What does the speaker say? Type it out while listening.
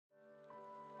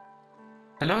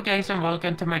Hello guys and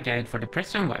welcome to my guide for the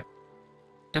Prison Whip.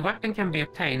 The weapon can be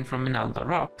obtained from Minalda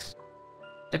rocks.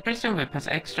 The Prison Whip has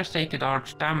extra stated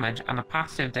arch damage and a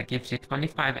passive that gives you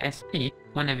 25 SP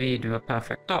whenever you do a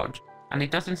perfect dodge, and it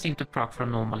doesn't seem to proc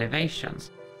from normal evasions.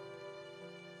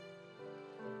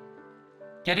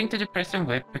 Getting to the Prison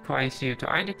Whip requires you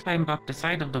to either climb up the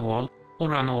side of the wall or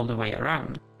run all the way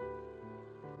around.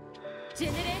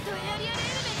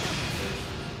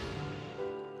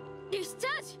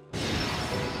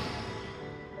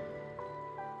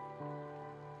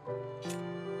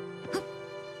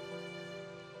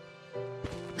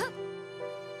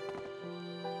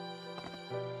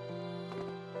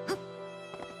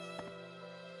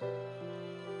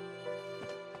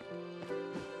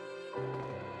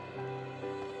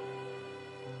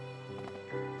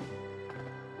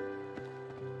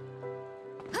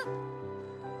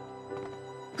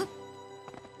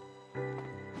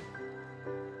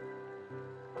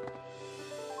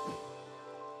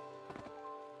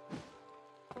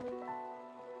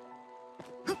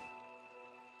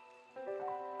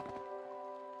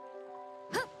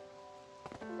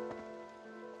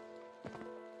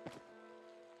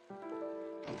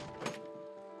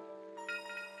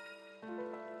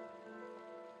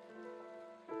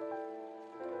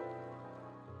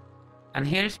 And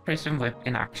here's Prison Whip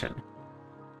in action.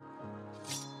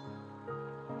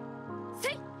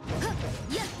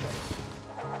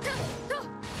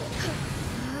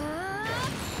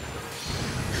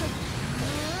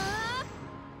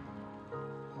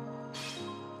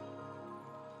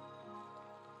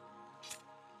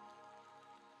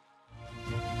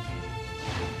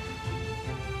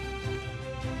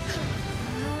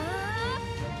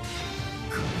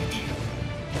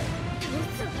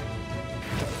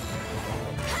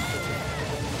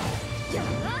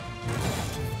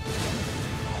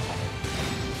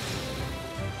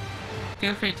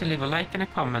 Feel free to leave a like and a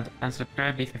comment and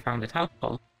subscribe if you found it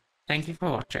helpful. Thank you for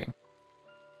watching.